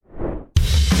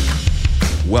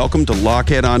Welcome to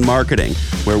Lochhead on Marketing,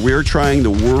 where we're trying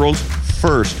the world's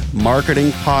first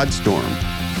marketing podstorm.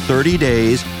 30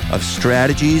 days of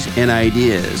strategies and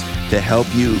ideas to help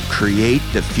you create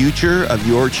the future of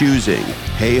your choosing.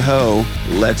 Hey ho,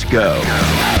 let's go.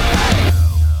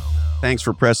 Thanks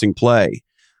for pressing play.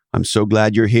 I'm so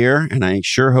glad you're here, and I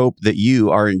sure hope that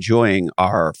you are enjoying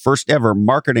our first ever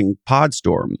marketing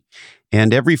podstorm.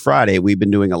 And every Friday, we've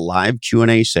been doing a live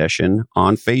Q&A session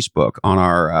on Facebook, on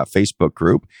our Facebook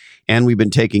group. And we've been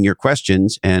taking your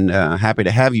questions, and happy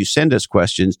to have you send us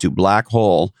questions to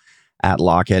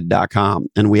blackhole@lochhead.com.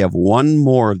 And we have one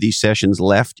more of these sessions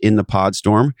left in the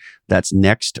podstorm. That's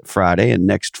next Friday. And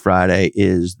next Friday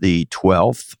is the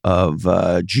 12th of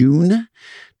June,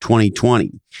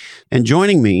 2020. And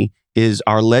joining me is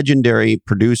our legendary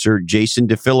producer, Jason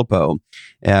DeFilippo,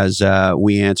 as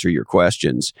we answer your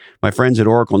questions. My friends at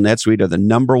Oracle NetSuite are the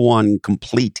 #1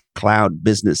 complete cloud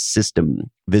business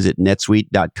system. Visit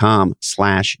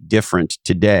netsuite.com/different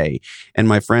today. And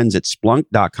my friends at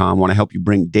Splunk.com want to help you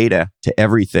bring data to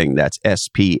everything. That's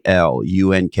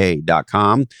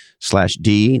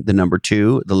SPLUNK.com/D, the number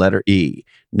 2, the letter E.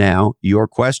 Now, your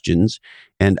questions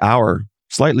and our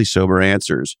slightly sober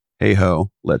answers. Hey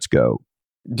ho, let's go.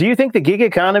 Do you think the gig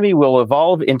economy will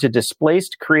evolve into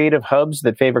displaced creative hubs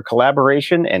that favor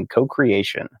collaboration and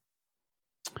co-creation?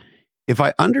 If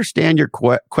I understand your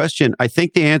question, I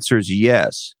think the answer is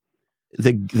yes.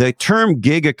 The term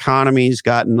gig economy has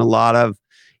gotten a lot of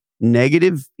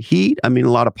negative heat. I mean,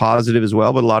 a lot of positive as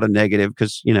well, but a lot of negative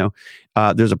because,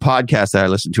 there's a podcast that I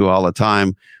listen to all the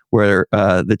time where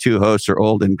the two hosts are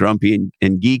old and grumpy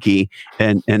and geeky,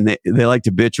 and they like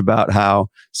to bitch about how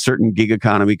certain gig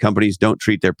economy companies don't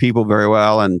treat their people very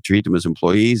well and treat them as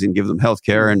employees and give them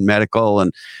healthcare and medical.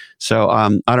 And so I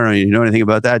don't know. You know anything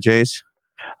about that, Jace?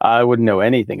 I wouldn't know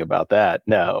anything about that.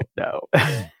 No.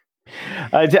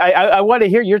 I want to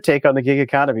hear your take on the gig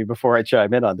economy before I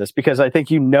chime in on this, because I think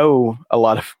you know a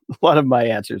lot of my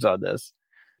answers on this.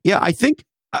 Yeah, I think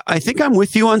I'm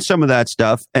with you on some of that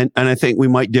stuff, and I think we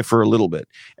might differ a little bit.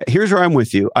 Here's where I'm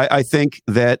with you. I think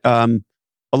that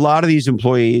a lot of these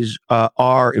employees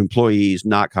are employees,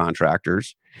 not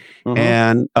contractors. Mm-hmm.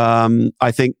 And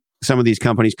I think some of these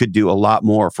companies could do a lot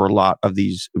more for a lot of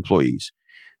these employees.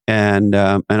 And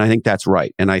I think that's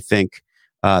right. And I think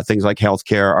things like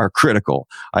healthcare are critical.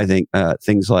 I think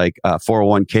things like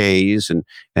 401ks and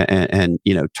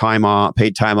time off,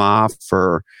 paid time off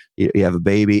for you have a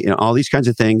baby, all these kinds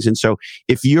of things. And so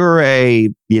if you're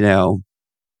an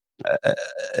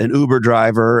Uber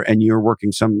driver and you're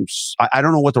working I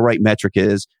don't know what the right metric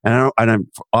is, and I'm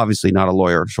obviously not a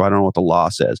lawyer, so I don't know what the law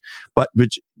says. But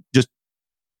just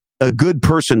a good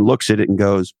person looks at it and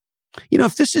goes,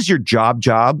 if this is your job,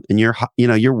 and you're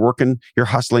working, you're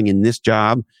hustling in this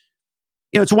job,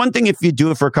 it's one thing if you do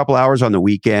it for a couple hours on the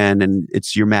weekend and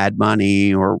it's your mad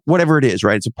money or whatever it is,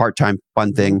 right? It's a part-time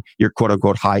fun thing, your quote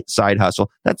unquote side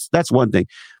hustle. That's one thing.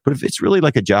 But if it's really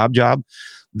like a job,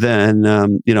 then,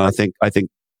 I think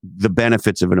the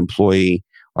benefits of an employee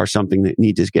are something that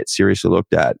need to get seriously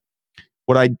looked at.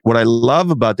 What I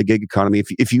love about the gig economy,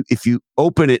 if you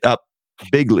open it up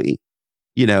bigly,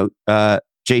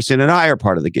 Jason and I are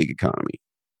part of the gig economy,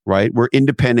 right? We're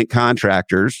independent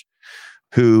contractors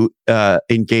who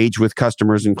engage with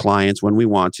customers and clients when we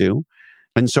want to.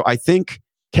 And so I think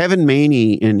Kevin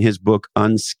Maney in his book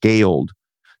Unscaled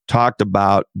talked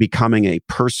about becoming a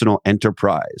personal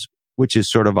enterprise, which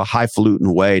is sort of a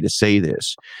highfalutin way to say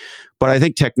this. But I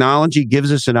think technology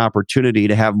gives us an opportunity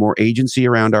to have more agency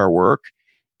around our work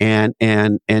and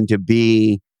to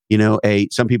be,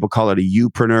 some people call it a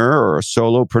youpreneur or a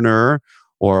solopreneur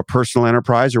or a personal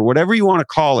enterprise or whatever you want to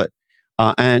call it.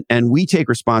 And we take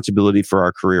responsibility for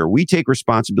our career. We take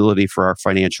responsibility for our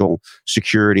financial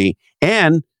security.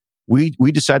 And we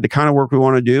decide the kind of work we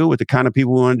want to do with the kind of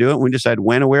people we want to do it. And we decide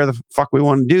when and where the fuck we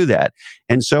want to do that.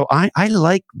 And so I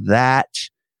like that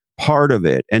part of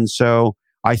it. And so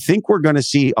I think we're going to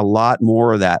see a lot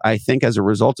more of that. I think as a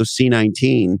result of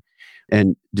C19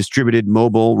 and distributed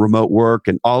mobile remote work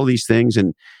and all of these things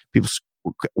and people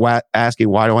asking,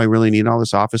 why do I really need all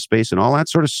this office space and all that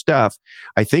sort of stuff?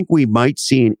 I think we might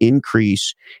see an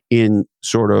increase in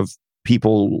sort of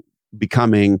people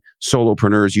becoming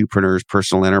solopreneurs, youpreneurs,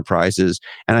 personal enterprises.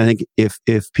 And I think if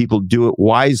people do it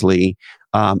wisely,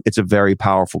 it's a very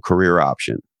powerful career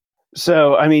option.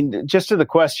 So, I mean, just to the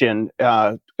question,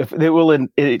 if it will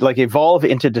evolve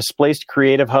into displaced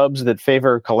creative hubs that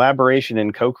favor collaboration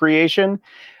and co-creation,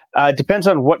 depends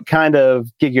on what kind of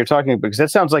gig you're talking about, because that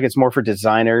sounds like it's more for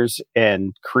designers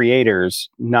and creators,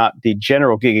 not the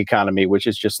general gig economy, which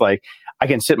is just like, I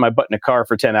can sit my butt in a car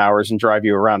for 10 hours and drive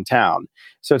you around town.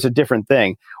 So it's a different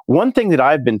thing. One thing that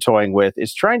I've been toying with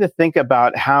is trying to think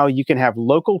about how you can have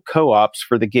local co-ops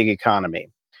for the gig economy.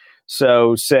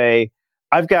 So say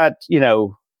I've got,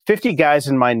 50 guys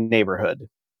in my neighborhood.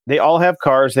 They all have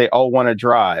cars. They all want to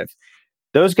drive.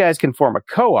 Those guys can form a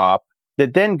co-op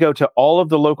that then go to all of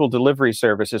the local delivery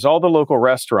services, all the local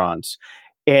restaurants,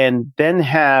 and then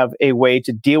have a way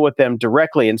to deal with them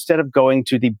directly instead of going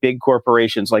to the big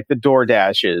corporations like the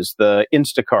DoorDashes, the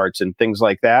Instacarts, and things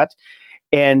like that,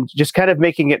 and just kind of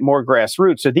making it more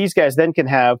grassroots. So these guys then can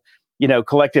have,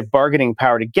 collective bargaining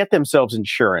power to get themselves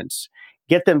insurance,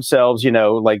 get themselves,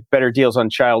 like better deals on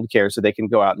childcare so they can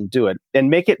go out and do it and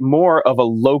make it more of a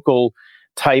local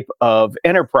type of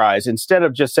enterprise instead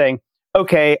of just saying,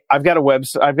 okay, I've got a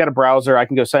website, I've got a browser, I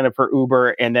can go sign up for Uber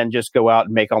and then just go out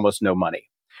and make almost no money.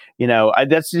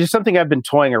 That's just something I've been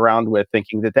toying around with,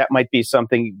 thinking that might be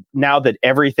something now that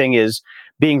everything is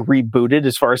being rebooted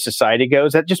as far as society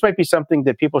goes. That just might be something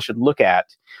that people should look at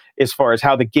as far as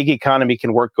how the gig economy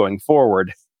can work going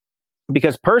forward.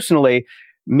 Because personally,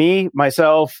 me,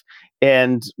 myself,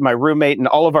 and my roommate and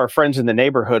all of our friends in the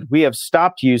neighborhood, we have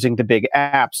stopped using the big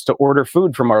apps to order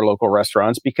food from our local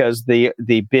restaurants because the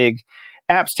big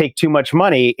apps take too much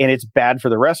money and it's bad for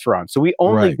the restaurant. So we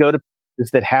only go to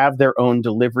places that have their own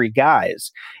delivery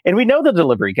guys. And we know the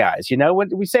delivery guys, when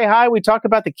we say hi, we talk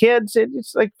about the kids.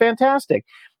 It's like fantastic.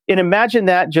 And imagine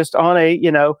that just on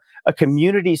a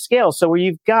community scale. So where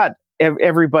you've got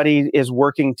everybody is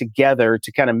working together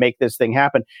to kind of make this thing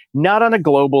happen, not on a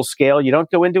global scale. You don't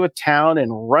go into a town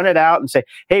and run it out and say,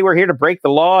 hey, we're here to break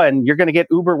the law and you're going to get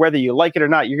Uber whether you like it or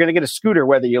not. You're going to get a scooter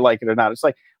whether you like it or not. It's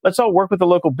like, let's all work with the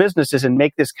local businesses and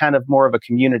make this kind of more of a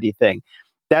community thing.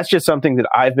 That's just something that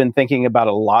I've been thinking about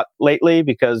a lot lately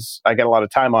because I got a lot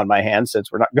of time on my hands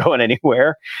since we're not going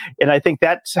anywhere. And I think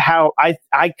that's how I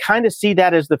kind of see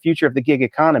that as the future of the gig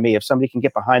economy if somebody can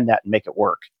get behind that and make it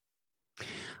work.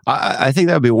 I think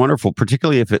that would be wonderful,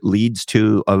 particularly if it leads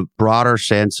to a broader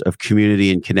sense of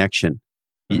community and connection.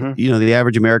 Mm-hmm. The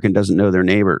average American doesn't know their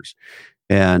neighbors.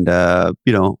 And, I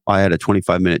had a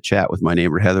 25-minute chat with my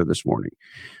neighbor, Heather, this morning.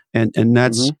 And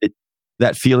that's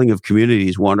that feeling of community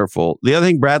is wonderful. The other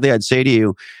thing, Bradley, I'd say to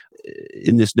you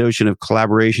in this notion of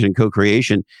collaboration and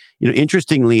co-creation,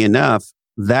 interestingly enough,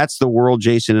 that's the world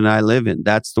Jason and I live in.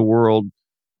 That's the world,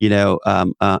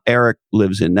 Eric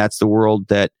lives in. That's the world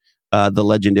that the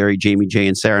legendary Jamie J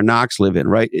and Sarah Knox live in,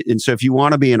 right? And so if you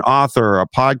want to be an author or a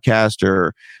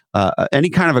podcaster, any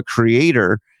kind of a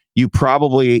creator, you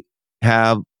probably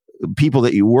have people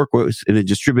that you work with in a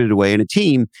distributed way in a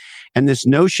team. And this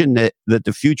notion that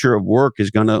the future of work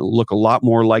is going to look a lot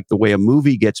more like the way a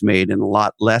movie gets made and a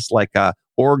lot less like a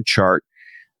org chart,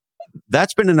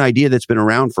 that's been an idea that's been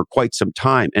around for quite some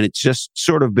time. And it's just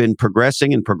sort of been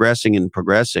progressing and progressing and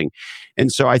progressing.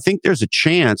 And so I think there's a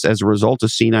chance as a result of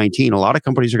C19, a lot of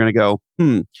companies are going to go,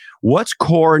 what's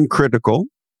core and critical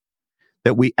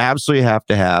that we absolutely have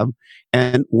to have?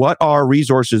 And what are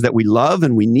resources that we love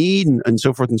and we need and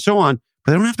so forth and so on?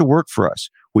 But they don't have to work for us.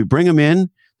 We bring them in.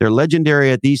 They're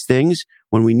legendary at these things.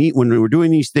 When we're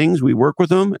doing these things, we work with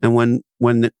them. And when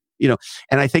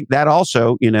and I think that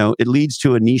also, it leads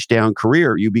to a niche down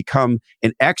career. You become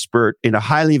an expert in a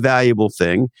highly valuable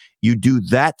thing. You do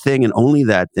that thing and only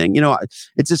that thing.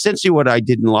 It's essentially what I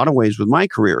did in a lot of ways with my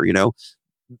career.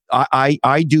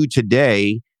 I do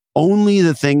today only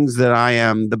the things that I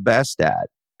am the best at,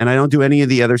 and I don't do any of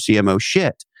the other CMO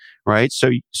shit. Right.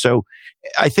 So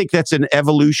I think that's an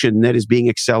evolution that is being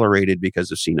accelerated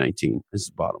because of C19 is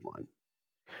the bottom line.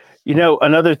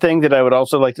 Another thing that I would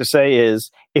also like to say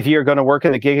is if you're going to work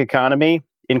in the gig economy,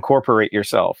 incorporate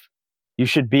yourself. You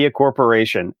should be a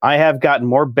corporation. I have gotten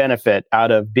more benefit out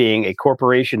of being a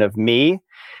corporation of me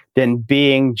than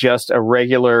being just a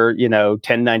regular,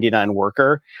 1099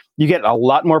 worker. You get a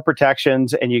lot more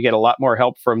protections and you get a lot more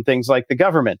help from things like the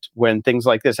government when things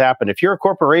like this happen. If you're a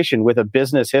corporation with a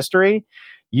business history,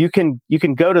 you can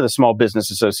go to the Small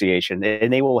Business Association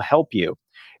and they will help you.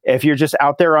 If you're just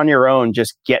out there on your own,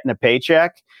 just getting a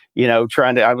paycheck,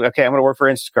 trying to, I'm going to work for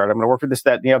Instacart. I'm going to work for this,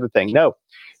 that, and the other thing. No,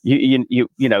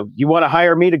 you want to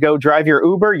hire me to go drive your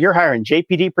Uber? You're hiring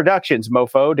JPD Productions,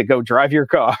 mofo, to go drive your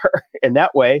car. And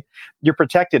that way you're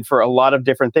protected for a lot of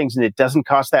different things. And it doesn't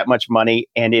cost that much money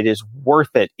and it is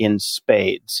worth it in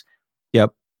spades.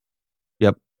 Yep.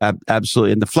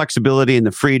 Absolutely. And the flexibility and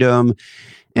the freedom.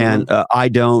 And I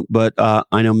don't, but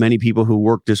I know many people who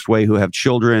work this way who have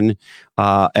children,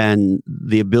 and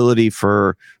the ability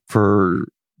for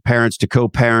parents to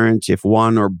co-parent if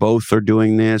one or both are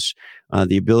doing this,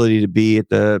 the ability to be at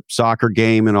the soccer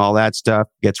game and all that stuff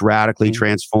gets radically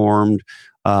transformed.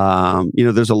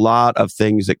 There's a lot of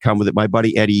things that come with it. My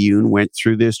buddy Eddie Yoon went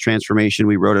through this transformation.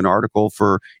 We wrote an article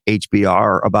for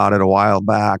HBR about it a while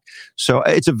back. So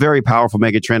it's a very powerful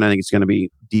megatrend. I think it's going to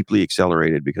be deeply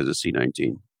accelerated because of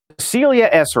C19. Celia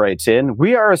S. writes in,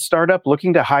 we are a startup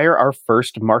looking to hire our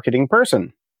first marketing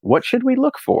person. What should we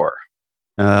look for?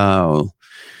 Oh,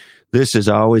 this is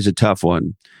always a tough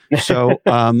one. So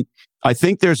I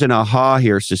think there's an aha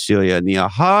here, Cecilia. And the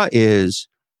aha is,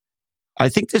 I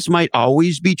think this might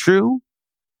always be true,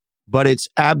 but it's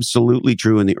absolutely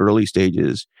true in the early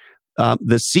stages. The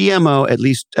CMO, at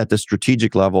least at the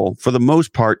strategic level, for the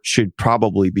most part, should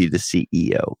probably be the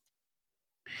CEO.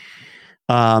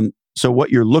 So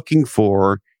what you're looking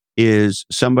for is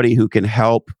somebody who can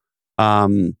help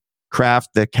craft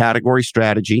the category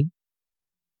strategy.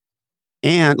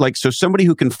 And so somebody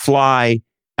who can fly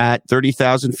at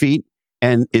 30,000 feet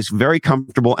and is very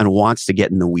comfortable and wants to get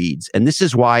in the weeds. And this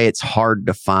is why it's hard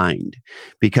to find,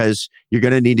 because you're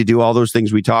going to need to do all those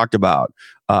things we talked about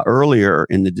earlier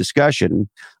in the discussion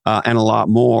and a lot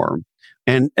more.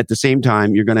 And at the same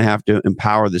time, you're going to have to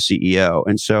empower the CEO.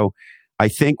 And so I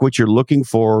think what you're looking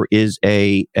for is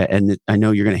and I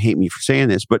know you're going to hate me for saying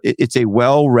this, but it's a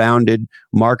well-rounded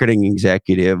marketing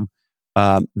executive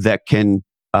that can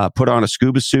put on a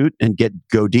scuba suit and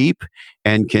go deep,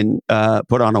 and can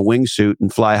put on a wingsuit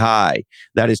and fly high.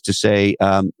 That is to say,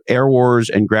 air wars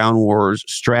and ground wars,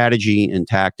 strategy and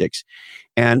tactics.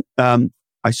 And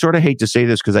I sort of hate to say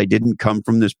this because I didn't come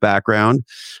from this background,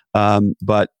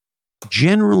 but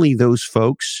generally those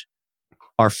folks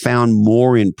are found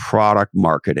more in product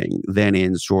marketing than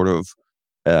in sort of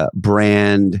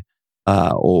brand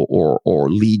or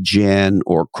lead gen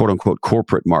or quote unquote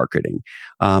corporate marketing.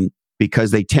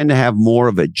 Because they tend to have more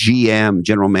of a GM,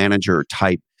 general manager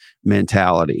type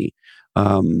mentality.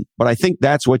 But I think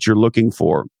that's what you're looking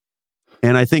for.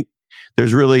 And I think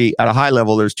there's really, at a high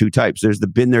level, there's two types. There's the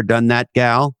been there, done that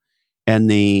gal, and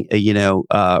the,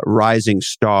 rising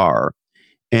star.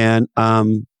 And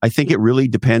I think it really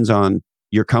depends on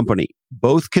your company.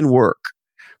 Both can work.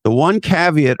 The one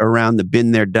caveat around the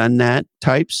been there, done that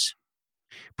types,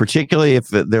 particularly if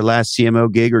their last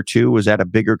CMO gig or two was at a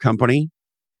bigger company,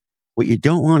 what you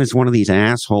don't want is one of these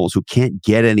assholes who can't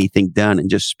get anything done and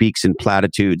just speaks in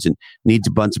platitudes and needs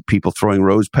a bunch of people throwing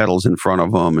rose petals in front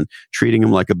of them and treating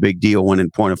them like a big deal when in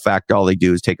point of fact, all they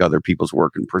do is take other people's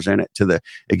work and present it to the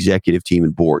executive team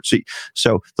and board.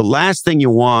 So the last thing you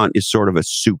want is sort of a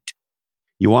suit.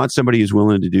 You want somebody who's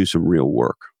willing to do some real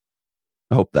work.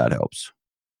 I hope that helps.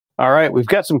 All right. We've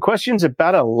got some questions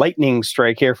about a lightning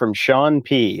strike here from Sean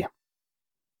P.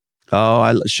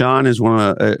 Sean is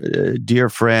a dear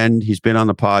friend. He's been on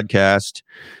the podcast.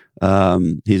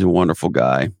 He's a wonderful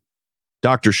guy.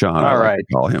 Dr. Sean, I like to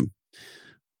call him.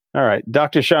 All right.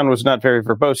 Dr. Sean was not very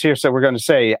verbose here, so we're going to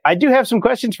say, I do have some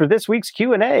questions for this week's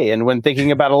Q&A. And when thinking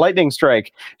about a lightning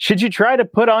strike, should you try to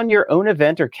put on your own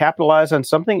event or capitalize on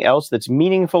something else that's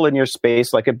meaningful in your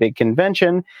space, like a big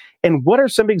convention? And what are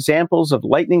some examples of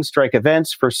lightning strike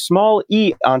events for small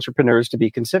E entrepreneurs to be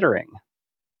considering?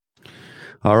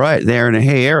 All right, there. And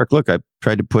hey, Eric, look, I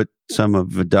tried to put some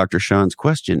of Dr. Sean's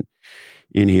question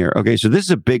in here. Okay, so this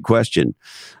is a big question.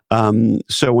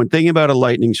 So when thinking about a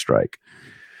lightning strike,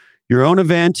 your own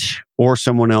event or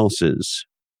someone else's,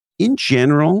 in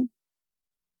general,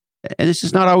 and this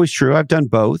is not always true, I've done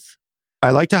both.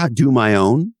 I like to do my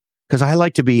own because I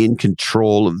like to be in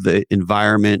control of the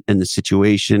environment and the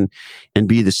situation and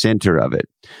be the center of it.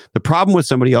 The problem with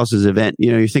somebody else's event,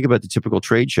 you think about the typical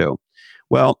trade show.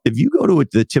 Well, if you go to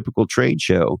the typical trade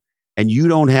show and you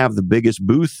don't have the biggest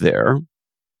booth there,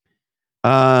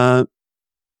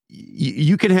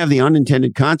 you can have the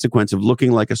unintended consequence of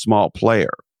looking like a small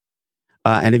player.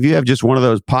 And if you have just one of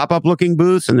those pop-up looking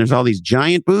booths and there's all these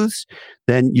giant booths,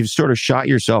 then you've sort of shot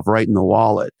yourself right in the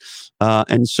wallet.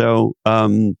 And so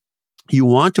you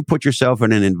want to put yourself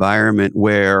in an environment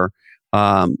where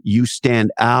you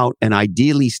stand out and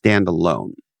ideally stand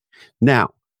alone. Now,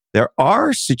 there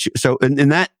are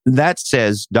and that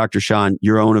says, Dr. Sean,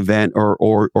 your own event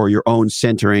or your own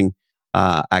centering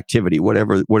activity,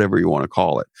 whatever you want to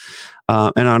call it.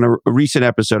 And on a recent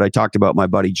episode, I talked about my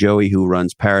buddy Joey, who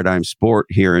runs Paradigm Sport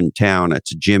here in town.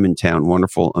 It's a gym in town.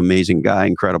 Wonderful, amazing guy,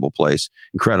 incredible place,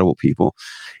 incredible people.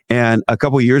 And a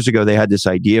couple of years ago, they had this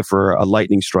idea for a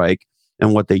lightning strike.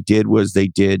 And what they did was they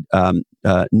did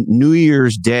New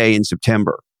Year's Day in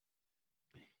September.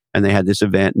 And they had this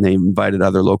event and they invited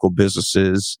other local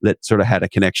businesses that sort of had a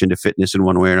connection to fitness in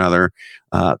one way or another,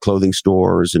 clothing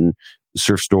stores and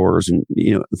surf stores and,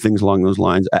 things along those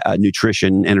lines,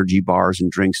 nutrition, energy bars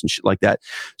and drinks and shit like that.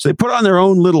 So they put on their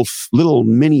own little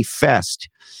mini fest.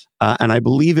 And I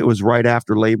believe it was right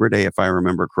after Labor Day, if I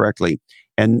remember correctly.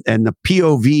 And the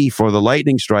POV for the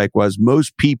lightning strike was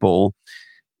most people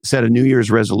set a New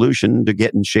Year's resolution to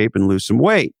get in shape and lose some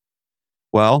weight.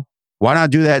 Well, why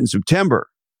not do that in September?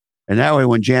 And that way,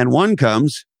 when Jan 1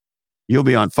 comes, you'll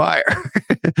be on fire.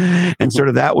 And sort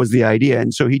of that was the idea.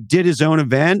 And so he did his own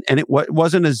event, and it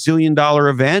wasn't a $1 zillion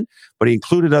event, but he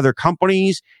included other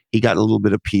companies. He got a little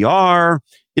bit of PR.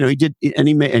 He did, and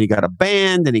he got a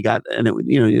band, and he got, and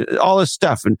it, all this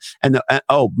stuff. And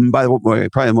by the way,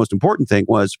 probably the most important thing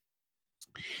was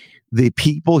the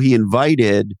people he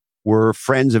invited were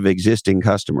friends of existing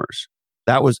customers.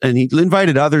 And he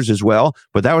invited others as well,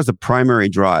 but that was the primary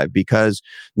drive, because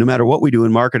no matter what we do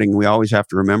in marketing, we always have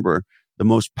to remember the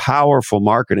most powerful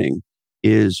marketing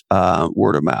is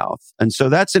word of mouth. And so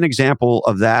that's an example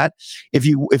of that.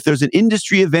 If there's an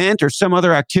industry event or some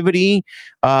other activity,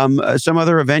 some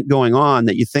other event going on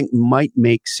that you think might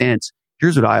make sense,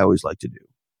 here's what I always like to do.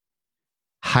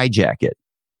 Hijack it.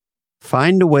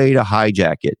 Find a way to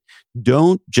hijack it.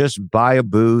 Don't just buy a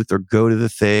booth or go to the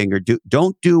thing, or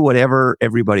don't do whatever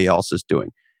everybody else is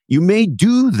doing. You may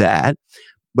do that,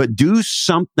 but do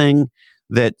something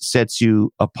that sets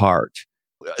you apart.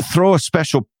 Throw a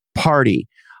special party.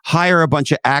 Hire a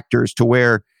bunch of actors to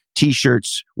wear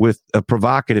T-shirts with a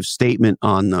provocative statement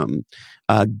on them.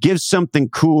 Give something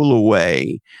cool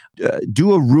away.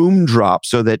 Do a room drop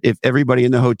so that if everybody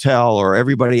in the hotel or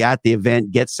everybody at the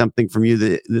event gets something from you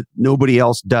that nobody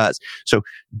else does. So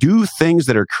do things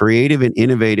that are creative and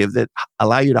innovative that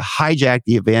allow you to hijack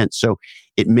the event so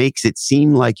it makes it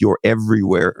seem like you're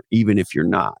everywhere, even if you're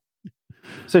not.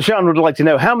 So Sean would like to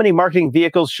know, how many marketing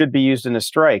vehicles should be used in a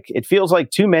strike? It feels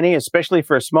like too many, especially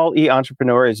for a small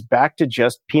e-entrepreneur, is back to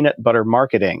just peanut butter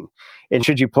marketing. And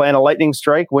should you plan a lightning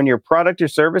strike when your product or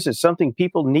service is something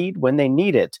people need when they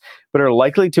need it, but are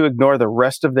likely to ignore the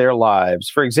rest of their lives?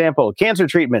 For example, cancer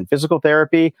treatment, physical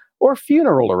therapy, or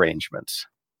funeral arrangements.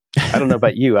 I don't know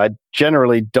about you. I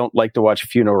generally don't like to watch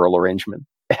funeral arrangement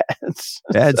ads.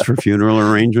 Ads for funeral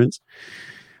arrangements.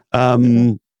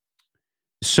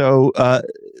 So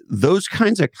those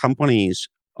kinds of companies,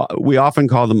 we often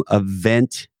call them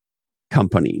event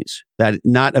companies. That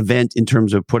not event in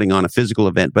terms of putting on a physical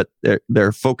event, but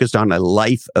they're focused on a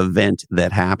life event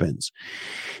that happens.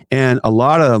 And a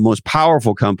lot of the most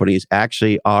powerful companies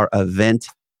actually are event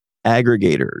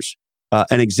aggregators.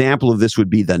 An example of this would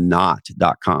be the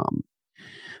Knot.com.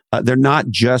 They're not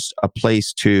just a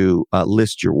place to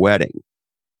list your wedding.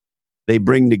 They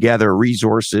bring together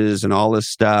resources and all this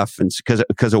stuff, and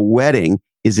because a wedding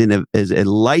is a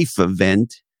life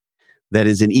event that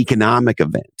is an economic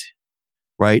event,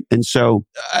 right? And so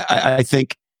I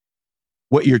think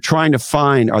what you're trying to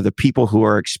find are the people who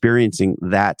are experiencing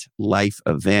that life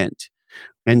event.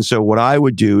 And so what I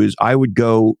would do is I would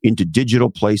go into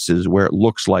digital places where it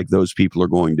looks like those people are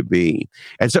going to be.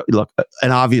 And so, look,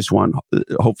 an obvious one,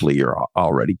 hopefully you're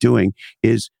already doing,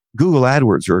 is Google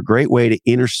AdWords are a great way to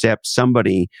intercept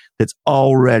somebody that's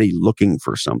already looking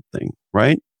for something,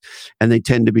 right? And they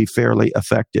tend to be fairly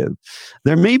effective.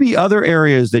 There may be other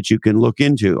areas that you can look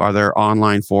into. Are there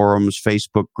online forums,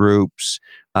 Facebook groups?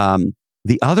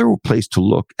 The other place to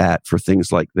look at for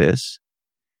things like this,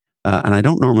 and I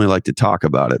don't normally like to talk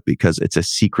about it because it's a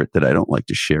secret that I don't like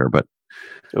to share, but...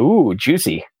 Ooh,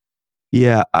 juicy.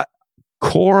 Yeah.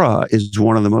 Quora is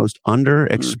one of the most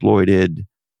underexploited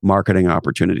marketing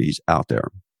opportunities out there.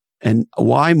 And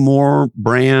why more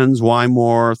brands, why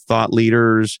more thought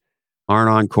leaders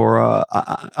aren't on Quora,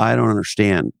 I don't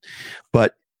understand.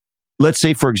 But let's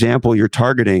say, for example, you're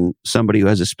targeting somebody who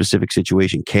has a specific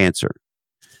situation, cancer.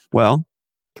 Well,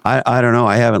 I don't know.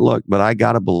 I haven't looked, but I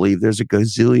got to believe there's a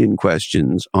gazillion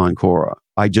questions on Quora.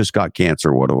 I just got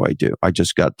cancer. What do I do? I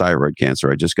just got thyroid cancer.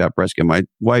 I just got breast cancer. My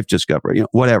wife just got,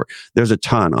 whatever. There's a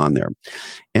ton on there.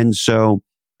 And so,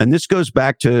 and this goes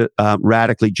back to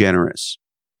Radically Generous.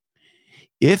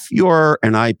 If you're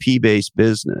an IP-based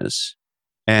business,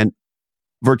 and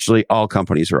virtually all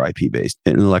companies are IP-based,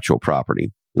 intellectual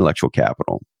property, intellectual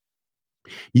capital,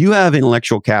 you have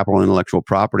intellectual capital, intellectual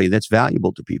property that's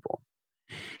valuable to people.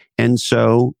 And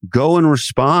so go and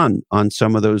respond on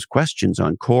some of those questions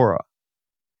on Quora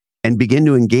and begin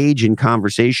to engage in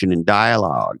conversation and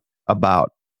dialogue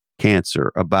about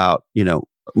cancer, about,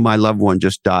 my loved one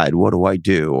just died. What do I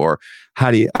do? Or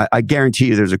how do you, I guarantee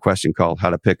you there's a question called how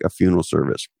to pick a funeral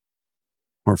service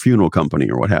or funeral company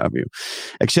or what have you,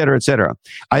 et cetera, et cetera.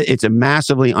 It's a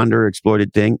massively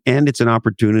underexploited thing, and it's an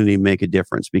opportunity to make a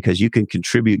difference because you can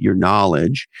contribute your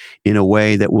knowledge in a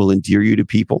way that will endear you to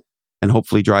people and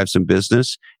hopefully drive some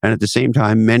business. And at the same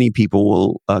time, many people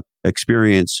will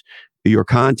experience your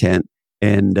content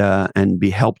and be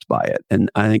helped by it.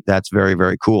 And I think that's very,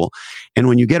 very cool. And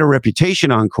when you get a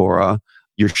reputation on Quora,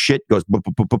 your shit goes boop,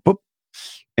 boop, boop, boop, boop.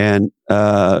 And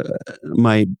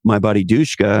my buddy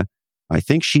Dushka, I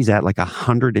think she's at like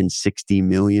 160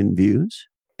 million views.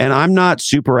 And I'm not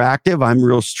super active. I'm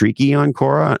real streaky on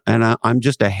Quora, and I'm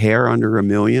just a hair under 1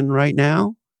 million right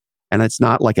now. And it's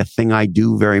not like a thing I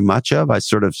do very much of. I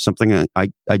sort of something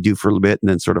I do for a bit and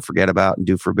then sort of forget about and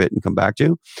do for a bit and come back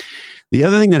to. The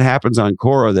other thing that happens on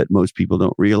Quora that most people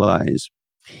don't realize,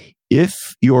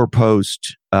 if your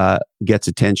post gets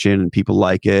attention and people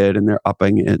like it and they're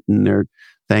upping it and they're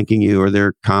thanking you or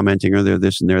they're commenting or they're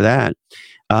this and they're that,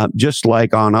 just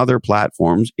like on other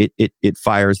platforms, it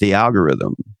fires the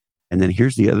algorithm. And then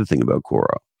here's the other thing about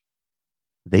Quora.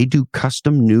 They do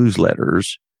custom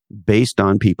newsletters based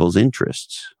on people's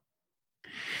interests.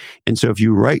 And so if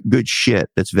you write good shit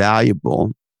that's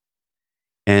valuable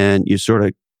and you sort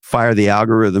of fire the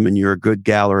algorithm and you're a good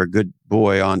gal or a good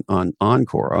boy on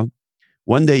Quora,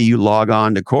 one day you log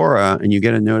on to Quora and you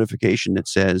get a notification that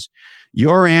says,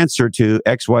 your answer to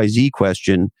XYZ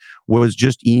question was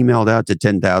just emailed out to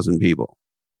 10,000 people.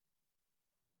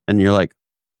 And you're like,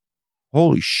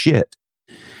 holy shit.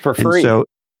 For free. And so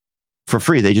for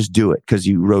free, they just do it because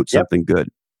you wrote something good.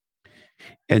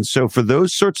 And so for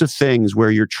those sorts of things where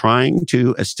you're trying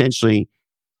to essentially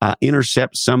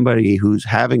intercept somebody who's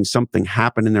having something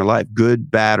happen in their life, good,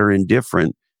 bad, or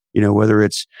indifferent, whether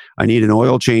it's I need an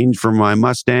oil change for my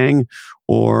Mustang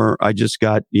or I just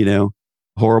got,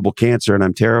 horrible cancer and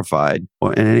I'm terrified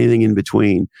and anything in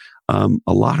between. A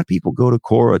lot of people go to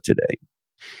Quora today.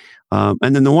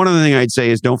 And then the one other thing I'd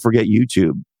say is don't forget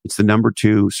YouTube. It's the number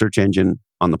 2 search engine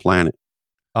on the planet.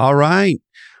 All right.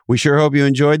 We sure hope you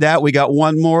enjoyed that. We got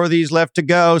one more of these left to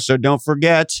go. So don't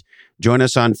forget, join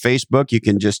us on Facebook. You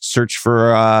can just search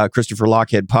for Christopher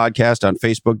Lochhead Podcast on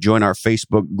Facebook. Join our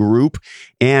Facebook group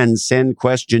and send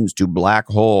questions to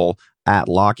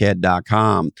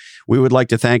blackhole@lochhead.com. We would like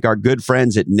to thank our good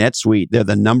friends at NetSuite. They're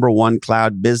the #1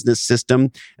 cloud business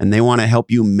system, and they want to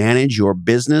help you manage your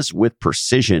business with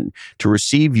precision. To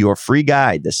receive your free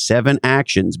guide, The 7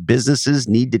 Actions Businesses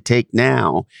Need to Take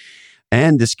Now,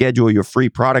 and to schedule your free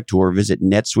product tour, visit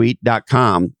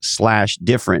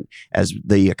netsuite.com/different. As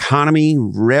the economy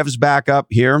revs back up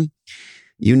here,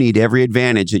 you need every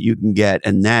advantage that you can get,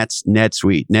 and that's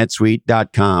NetSuite,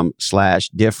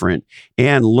 netsuite.com/different.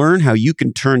 And learn how you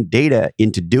can turn data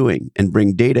into doing and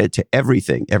bring data to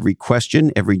everything, every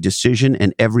question, every decision,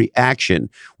 and every action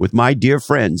with my dear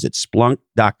friends at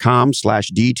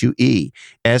splunk.com/D2E,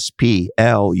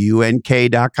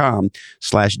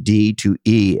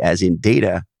 SPLUNK.com/D2E, as in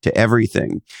data to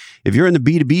everything. If you're in the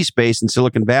B2B space in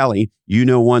Silicon Valley, you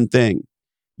know one thing.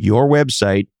 Your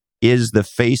website is the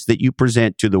face that you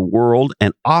present to the world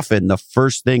and often the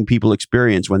first thing people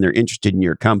experience when they're interested in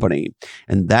your company.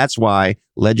 And that's why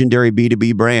legendary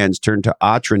B2B brands turn to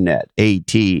Atranet,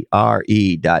 ATRE.net.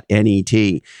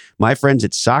 My friends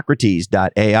at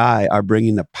Socrates.ai are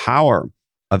bringing the power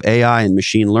of AI and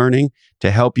machine learning to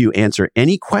help you answer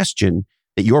any question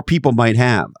that your people might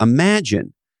have.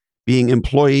 Imagine being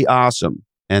employee awesome.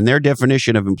 And their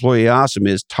definition of employee awesome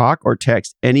is talk or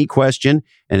text any question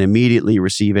and immediately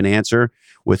receive an answer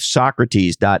with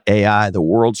Socrates.ai, the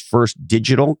world's first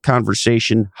digital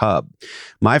conversation hub.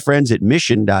 My friends at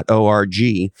Mission.org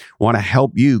want to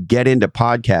help you get into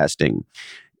podcasting.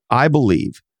 I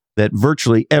believe that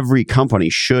virtually every company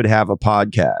should have a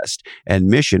podcast, and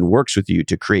Mission works with you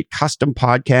to create custom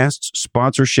podcasts,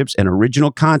 sponsorships, and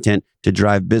original content to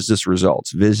drive business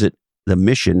results. Visit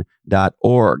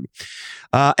themission.org.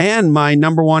 And my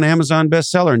 #1 Amazon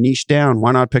bestseller, Niche Down.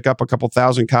 Why not pick up a couple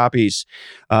thousand copies?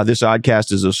 This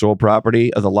oddcast is a sole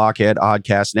property of the Lochhead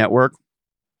Oddcast Network.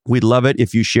 We'd love it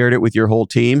if you shared it with your whole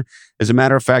team. As a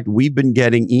matter of fact, we've been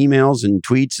getting emails and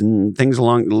tweets and things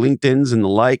along LinkedIn's and the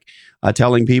like,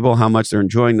 telling people how much they're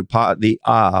enjoying the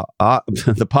Podstorm,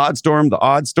 the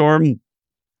Oddstorm,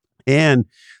 and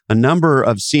a number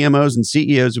of CMOs and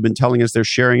CEOs have been telling us they're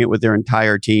sharing it with their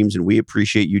entire teams, and we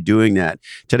appreciate you doing that.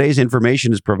 Today's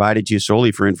information is provided to you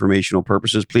solely for informational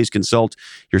purposes. Please consult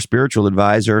your spiritual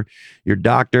advisor, your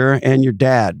doctor, and your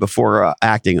dad before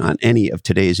acting on any of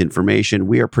today's information.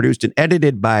 We are produced and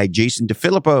edited by Jason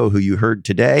DeFilippo, who you heard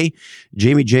today.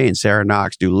 Jamie J. and Sarah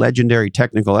Knox do legendary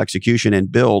technical execution and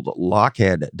build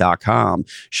Lochhead.com.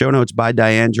 Show notes by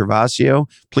Diane Gervasio.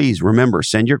 Please remember,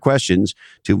 send your questions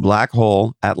to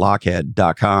blackhole@lochhead.com.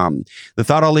 The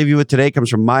thought I'll leave you with today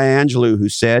comes from Maya Angelou, who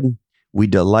said, "We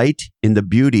delight in the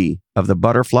beauty of the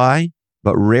butterfly,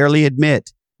 but rarely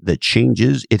admit the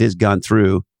changes it has gone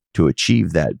through to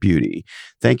achieve that beauty.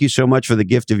 Thank you so much for the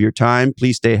gift of your time.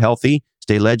 Please stay healthy,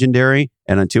 stay legendary,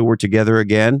 and until we're together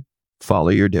again, follow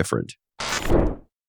your different.